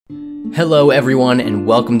Hello everyone, and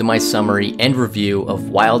welcome to my summary and review of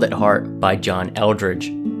Wild at Heart by John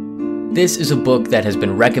Eldredge. This is a book that has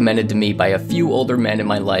been recommended to me by a few older men in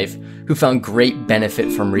my life who found great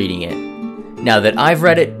benefit from reading it. Now that I've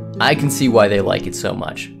read it, I can see why they like it so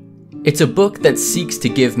much. It's a book that seeks to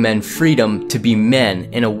give men freedom to be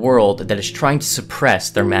men in a world that is trying to suppress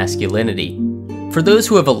their masculinity. For those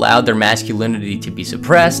who have allowed their masculinity to be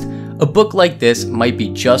suppressed, a book like this might be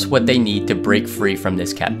just what they need to break free from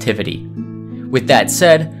this captivity. With that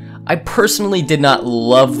said, I personally did not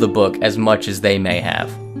love the book as much as they may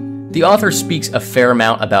have. The author speaks a fair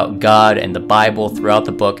amount about God and the Bible throughout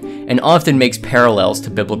the book and often makes parallels to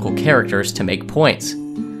biblical characters to make points.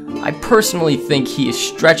 I personally think he is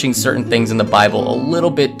stretching certain things in the Bible a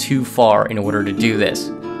little bit too far in order to do this.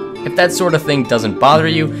 If that sort of thing doesn't bother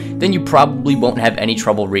you, then you probably won't have any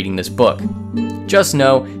trouble reading this book. Just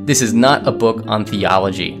know, this is not a book on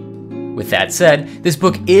theology. With that said, this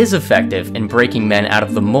book is effective in breaking men out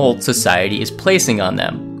of the mold society is placing on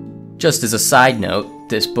them. Just as a side note,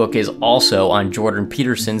 this book is also on Jordan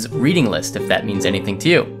Peterson's reading list if that means anything to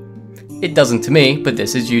you. It doesn't to me, but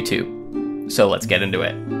this is YouTube. So let's get into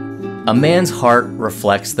it. A man's heart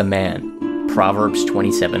reflects the man. Proverbs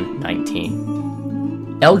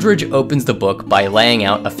 27:19. Eldredge opens the book by laying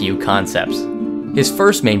out a few concepts. His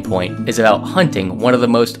first main point is about hunting one of the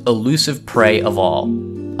most elusive prey of all,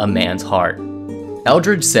 a man's heart.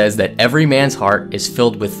 Eldredge says that every man's heart is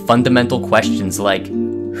filled with fundamental questions like,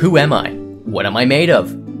 who am I? What am I made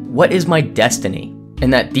of? What is my destiny?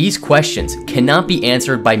 And that these questions cannot be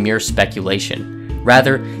answered by mere speculation.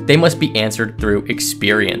 Rather, they must be answered through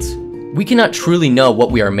experience. We cannot truly know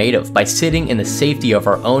what we are made of by sitting in the safety of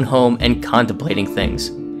our own home and contemplating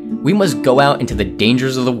things. We must go out into the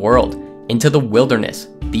dangers of the world, into the wilderness,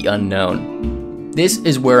 the unknown. This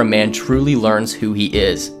is where a man truly learns who he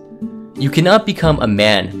is. You cannot become a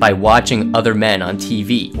man by watching other men on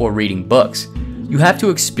TV or reading books. You have to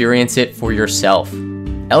experience it for yourself.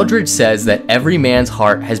 Eldredge says that every man's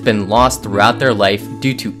heart has been lost throughout their life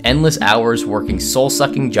due to endless hours working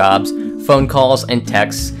soul-sucking jobs, phone calls, and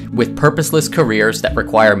texts with purposeless careers that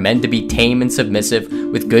require men to be tame and submissive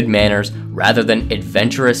with good manners rather than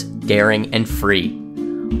adventurous, daring, and free.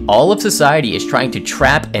 All of society is trying to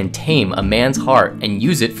trap and tame a man's heart and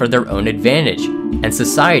use it for their own advantage, and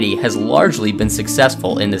society has largely been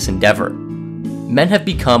successful in this endeavor. Men have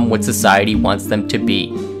become what society wants them to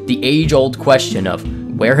be. The age-old question of,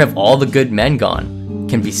 where have all the good men gone,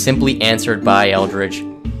 can be simply answered by Eldredge: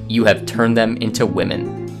 you have turned them into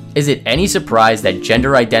women. Is it any surprise that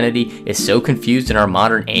gender identity is so confused in our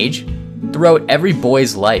modern age? Throughout every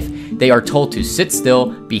boy's life, they are told to sit still,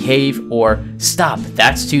 behave, or stop,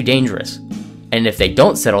 that's too dangerous. And if they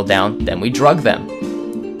don't settle down, then we drug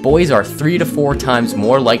them. Boys are 3 to 4 times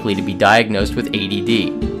more likely to be diagnosed with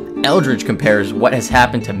ADD. Eldredge compares what has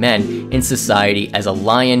happened to men in society as a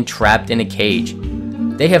lion trapped in a cage.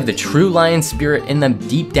 They have the true lion spirit in them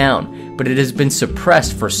deep down, but it has been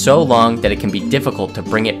suppressed for so long that it can be difficult to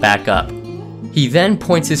bring it back up. He then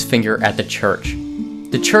points his finger at the church.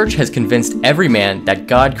 The church has convinced every man that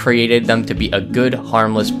God created them to be a good,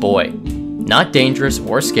 harmless boy. Not dangerous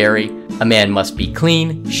or scary, a man must be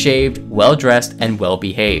clean, shaved, well-dressed, and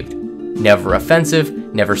well-behaved. Never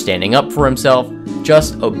offensive, never standing up for himself,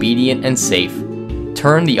 just obedient and safe.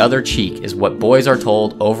 Turn the other cheek is what boys are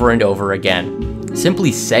told over and over again.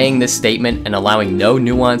 Simply saying this statement and allowing no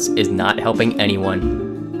nuance is not helping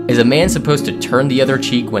anyone. Is a man supposed to turn the other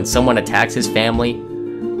cheek when someone attacks his family?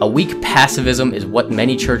 A weak pacifism is what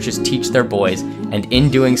many churches teach their boys, and in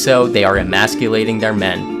doing so, they are emasculating their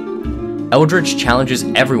men. Eldredge challenges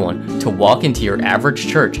everyone to walk into your average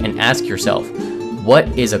church and ask yourself, what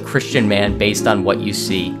is a Christian man based on what you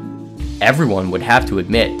see? Everyone would have to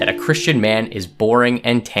admit that a Christian man is boring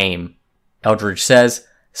and tame. Eldredge says,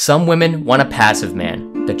 some women want a passive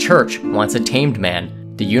man, the church wants a tamed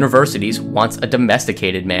man, the universities wants a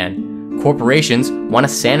domesticated man. Corporations want a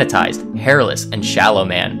sanitized, hairless, and shallow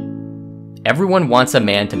man. Everyone wants a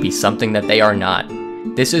man to be something that they are not.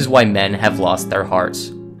 This is why men have lost their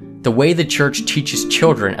hearts. The way the church teaches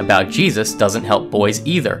children about Jesus doesn't help boys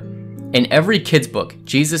either. In every kid's book,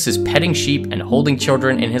 Jesus is petting sheep and holding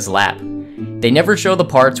children in his lap. They never show the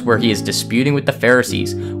parts where he is disputing with the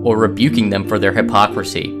Pharisees or rebuking them for their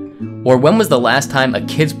hypocrisy. Or when was the last time a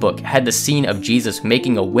kid's book had the scene of Jesus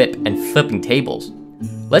making a whip and flipping tables?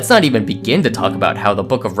 Let's not even begin to talk about how the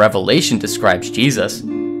book of Revelation describes Jesus.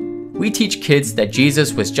 We teach kids that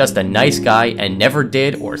Jesus was just a nice guy and never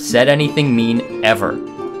did or said anything mean ever.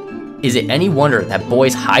 Is it any wonder that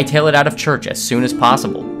boys hightail it out of church as soon as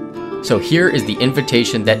possible? So here is the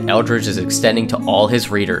invitation that Eldredge is extending to all his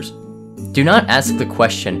readers. Do not ask the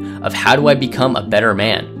question of how do I become a better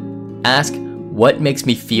man? Ask, what makes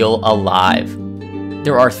me feel alive?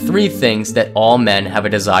 There are 3 things that all men have a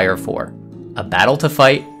desire for: a battle to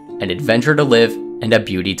fight, an adventure to live, and a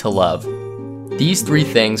beauty to love. These 3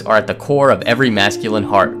 things are at the core of every masculine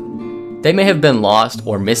heart. They may have been lost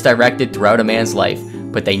or misdirected throughout a man's life,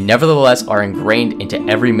 but they nevertheless are ingrained into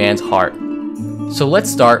every man's heart. So let's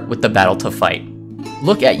start with the battle to fight.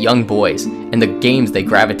 Look at young boys and the games they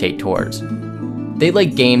gravitate towards. They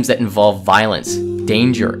like games that involve violence,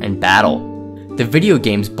 danger, and battle. The video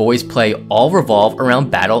games boys play all revolve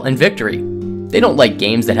around battle and victory. They don't like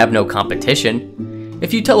games that have no competition.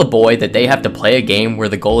 If you tell a boy that they have to play a game where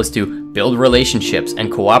the goal is to build relationships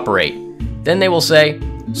and cooperate, then they will say,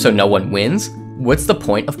 "So no one wins? What's the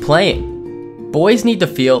point of playing?" Boys need to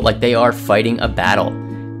feel like they are fighting a battle.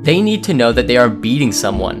 They need to know that they are beating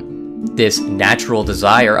someone. This natural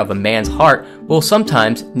desire of a man's heart will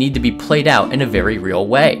sometimes need to be played out in a very real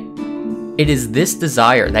way. It is this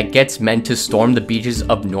desire that gets men to storm the beaches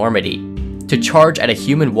of Normandy, to charge at a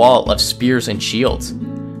human wall of spears and shields.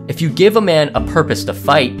 If you give a man a purpose to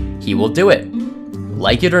fight, he will do it.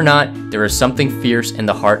 Like it or not, there is something fierce in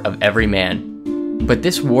the heart of every man. But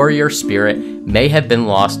this warrior spirit may have been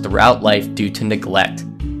lost throughout life due to neglect.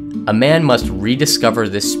 A man must rediscover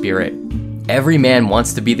this spirit. Every man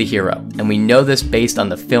wants to be the hero, and we know this based on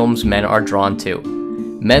the films men are drawn to.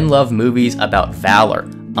 Men love movies about valor,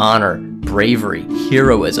 honor, bravery,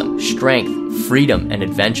 heroism, strength, freedom, and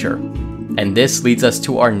adventure. And this leads us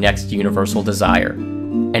to our next universal desire,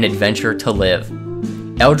 an adventure to live.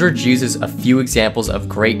 Eldredge uses a few examples of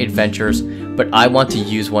great adventures, but I want to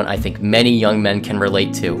use one I think many young men can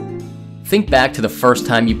relate to. Think back to the first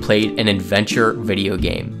time you played an adventure video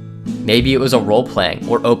game. Maybe it was a role-playing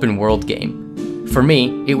or open-world game. For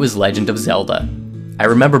me, it was Legend of Zelda. I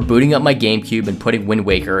remember booting up my GameCube and putting Wind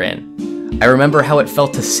Waker in. I remember how it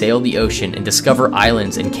felt to sail the ocean and discover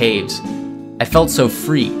islands and caves. I felt so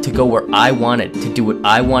free to go where I wanted, to do what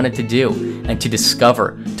I wanted to do, and to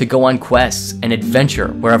discover, to go on quests and adventure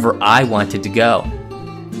wherever I wanted to go.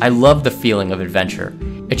 I love the feeling of adventure.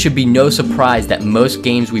 It should be no surprise that most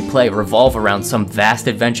games we play revolve around some vast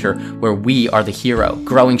adventure where we are the hero,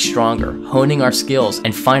 growing stronger, honing our skills,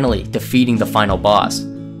 and finally defeating the final boss.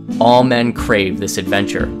 All men crave this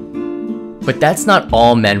adventure. But that's not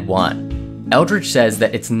all men want. Eldredge says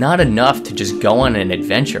that it's not enough to just go on an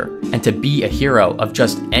adventure and to be a hero of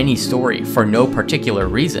just any story for no particular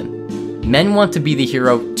reason. Men want to be the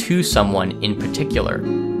hero to someone in particular.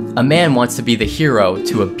 A man wants to be the hero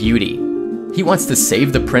to a beauty. He wants to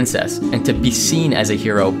save the princess and to be seen as a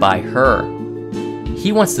hero by her.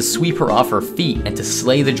 He wants to sweep her off her feet and to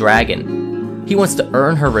slay the dragon. He wants to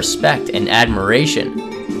earn her respect and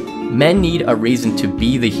admiration. Men need a reason to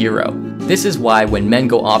be the hero. This is why when men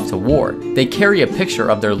go off to war, they carry a picture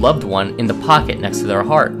of their loved one in the pocket next to their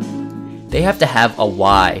heart. They have to have a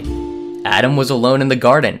why. Adam was alone in the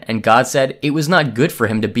garden, and God said it was not good for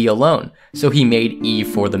him to be alone, so he made Eve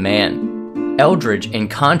for the man. Eldredge, in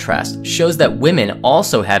contrast, shows that women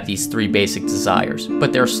also have these 3 basic desires,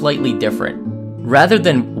 but they're slightly different. Rather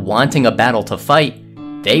than wanting a battle to fight,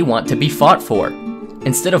 they want to be fought for.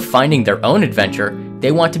 Instead of finding their own adventure,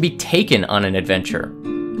 they want to be taken on an adventure.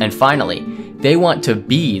 And finally, they want to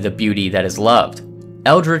be the beauty that is loved.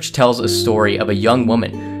 Eldredge tells a story of a young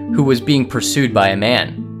woman who was being pursued by a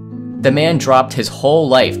man. The man dropped his whole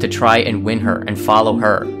life to try and win her and follow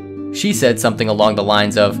her. She said something along the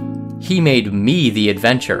lines of, "He made me the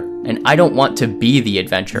adventure, and I don't want to be the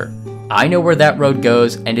adventure. I know where that road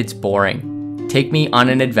goes, and it's boring. Take me on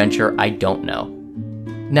an adventure I don't know."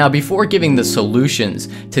 Now, before giving the solutions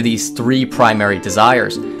to these 3 primary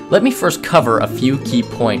desires, let me first cover a few key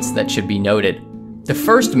points that should be noted. The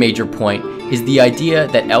first major point is the idea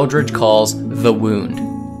that Eldredge calls the wound.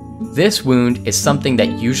 This wound is something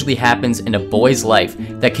that usually happens in a boy's life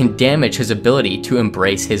that can damage his ability to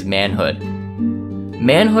embrace his manhood.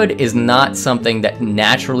 Manhood is not something that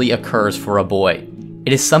naturally occurs for a boy.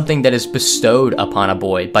 It is something that is bestowed upon a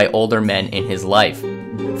boy by older men in his life.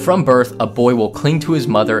 From birth, a boy will cling to his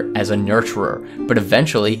mother as a nurturer, but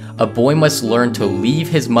eventually, a boy must learn to leave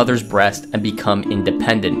his mother's breast and become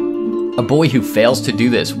independent. A boy who fails to do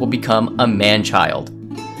this will become a man-child.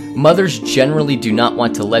 Mothers generally do not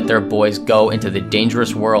want to let their boys go into the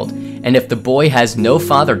dangerous world, and if the boy has no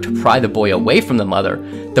father to pry the boy away from the mother,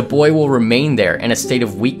 the boy will remain there in a state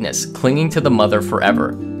of weakness, clinging to the mother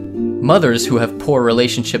forever. Mothers who have poor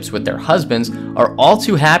relationships with their husbands are all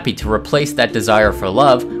too happy to replace that desire for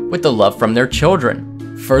love with the love from their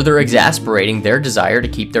children, further exasperating their desire to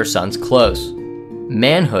keep their sons close.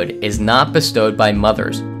 Manhood is not bestowed by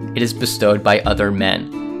mothers, it is bestowed by other men.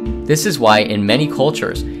 This is why in many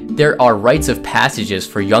cultures, there are rites of passages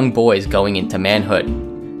for young boys going into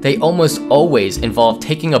manhood. They almost always involve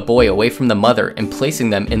taking a boy away from the mother and placing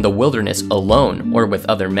them in the wilderness alone or with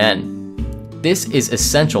other men. This is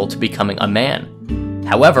essential to becoming a man.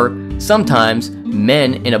 However, sometimes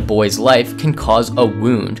men in a boy's life can cause a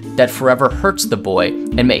wound that forever hurts the boy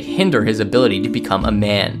and may hinder his ability to become a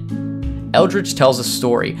man. Eldredge tells a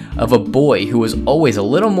story of a boy who was always a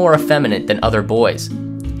little more effeminate than other boys.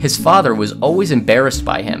 His father was always embarrassed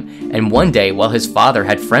by him, and one day while his father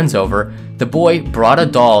had friends over, the boy brought a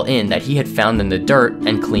doll in that he had found in the dirt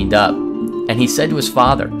and cleaned up. And he said to his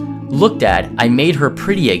father, "Look, Dad, I made her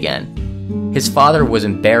pretty again." His father was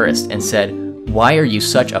embarrassed and said, "Why are you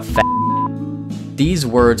such a fat?" These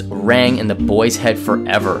words rang in the boy's head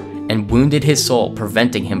forever and wounded his soul,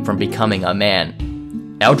 preventing him from becoming a man.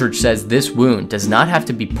 Eldredge says this wound does not have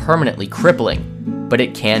to be permanently crippling, but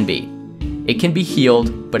it can be. It can be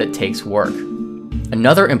healed, but it takes work.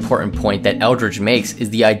 Another important point that Eldredge makes is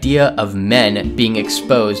the idea of men being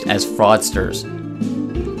exposed as fraudsters.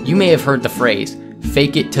 You may have heard the phrase,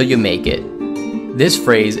 "fake it till you make it." This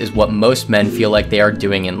phrase is what most men feel like they are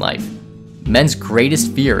doing in life. Men's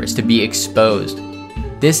greatest fear is to be exposed.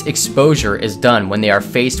 This exposure is done when they are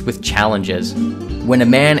faced with challenges. When a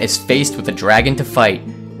man is faced with a dragon to fight,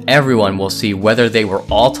 everyone will see whether they were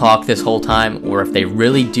all talk this whole time or if they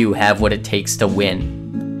really do have what it takes to win.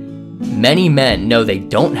 Many men know they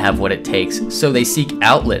don't have what it takes, so they seek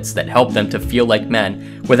outlets that help them to feel like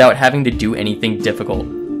men without having to do anything difficult.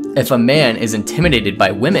 If a man is intimidated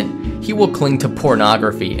by women, he will cling to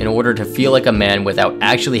pornography in order to feel like a man without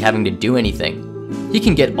actually having to do anything. He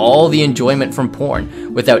can get all the enjoyment from porn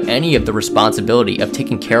without any of the responsibility of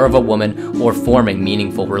taking care of a woman or forming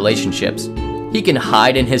meaningful relationships. He can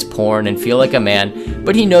hide in his porn and feel like a man,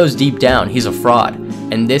 but he knows deep down he's a fraud,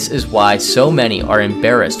 and this is why so many are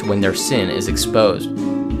embarrassed when their sin is exposed.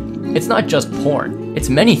 It's not just porn, it's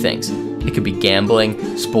many things. It could be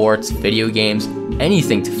gambling, sports, video games,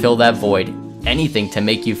 anything to fill that void, anything to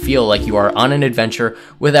make you feel like you are on an adventure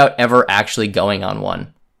without ever actually going on one.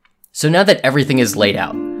 So now that everything is laid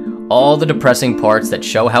out, all the depressing parts that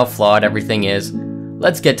show how flawed everything is,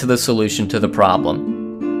 let's get to the solution to the problem.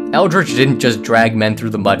 Eldredge didn't just drag men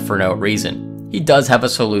through the mud for no reason. He does have a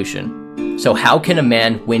solution. So how can a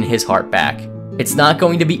man win his heart back? It's not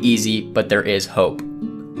going to be easy, but there is hope.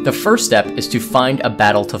 The first step is to find a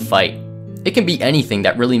battle to fight. It can be anything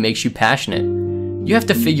that really makes you passionate. You have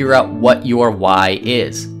to figure out what your why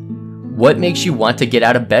is. What makes you want to get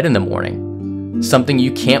out of bed in the morning? Something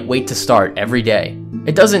you can't wait to start every day.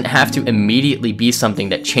 It doesn't have to immediately be something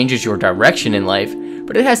that changes your direction in life,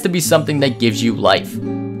 but it has to be something that gives you life.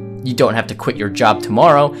 You don't have to quit your job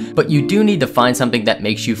tomorrow, but you do need to find something that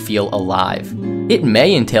makes you feel alive. It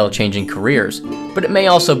may entail changing careers, but it may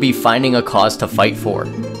also be finding a cause to fight for.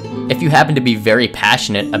 If you happen to be very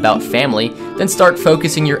passionate about family, then start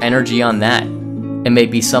focusing your energy on that. It may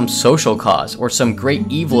be some social cause or some great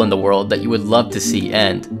evil in the world that you would love to see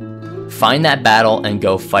end. Find that battle and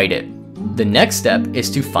go fight it. The next step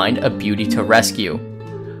is to find a beauty to rescue.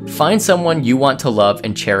 Find someone you want to love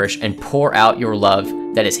and cherish and pour out your love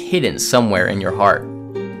that is hidden somewhere in your heart.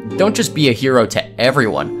 Don't just be a hero to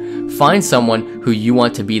everyone. Find someone who you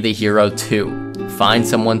want to be the hero to. Find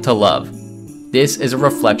someone to love. This is a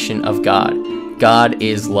reflection of God. God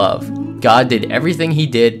is love. God did everything he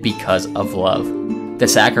did because of love. The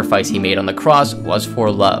sacrifice he made on the cross was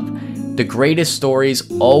for love. The greatest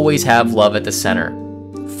stories always have love at the center.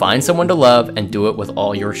 Find someone to love and do it with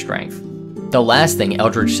all your strength. The last thing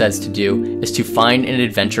Eldredge says to do is to find an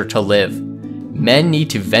adventure to live. Men need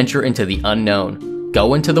to venture into the unknown,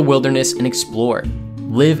 go into the wilderness and explore.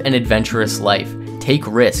 Live an adventurous life, take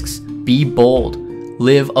risks, be bold,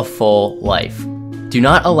 live a full life. Do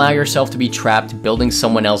not allow yourself to be trapped building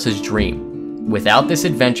someone else's dream. Without this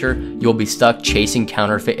adventure, you'll be stuck chasing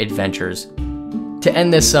counterfeit adventures. To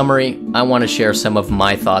end this summary, I want to share some of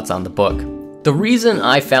my thoughts on the book. The reason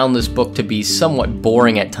I found this book to be somewhat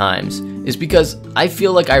boring at times is because I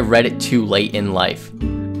feel like I read it too late in life.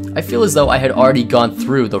 I feel as though I had already gone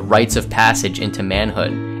through the rites of passage into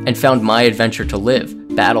manhood and found my adventure to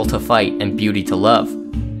live, battle to fight, and beauty to love.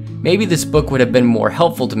 Maybe this book would have been more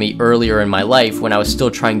helpful to me earlier in my life when I was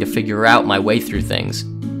still trying to figure out my way through things.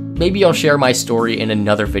 Maybe I'll share my story in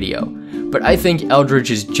another video, but I think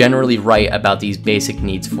Eldredge is generally right about these basic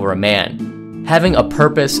needs for a man. Having a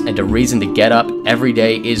purpose and a reason to get up every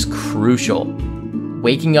day is crucial.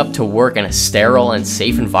 Waking up to work in a sterile and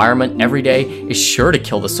safe environment every day is sure to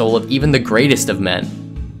kill the soul of even the greatest of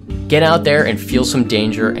men. Get out there and feel some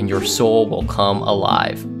danger and your soul will come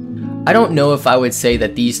alive. I don't know if I would say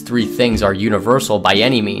that these three things are universal by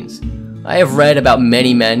any means. I have read about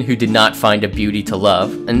many men who did not find a beauty to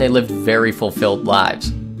love, and they lived very fulfilled lives.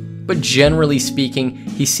 But generally speaking,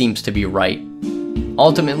 he seems to be right.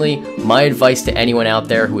 Ultimately, my advice to anyone out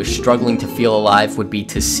there who is struggling to feel alive would be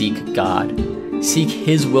to seek God. Seek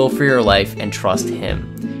His will for your life and trust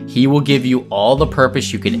Him. He will give you all the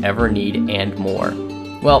purpose you could ever need and more.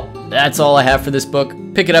 Well, that's all I have for this book.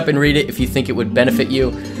 Pick it up and read it if you think it would benefit you.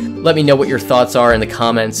 Let me know what your thoughts are in the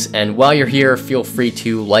comments, and while you're here, feel free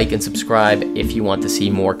to like and subscribe if you want to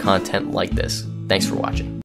see more content like this. Thanks for watching.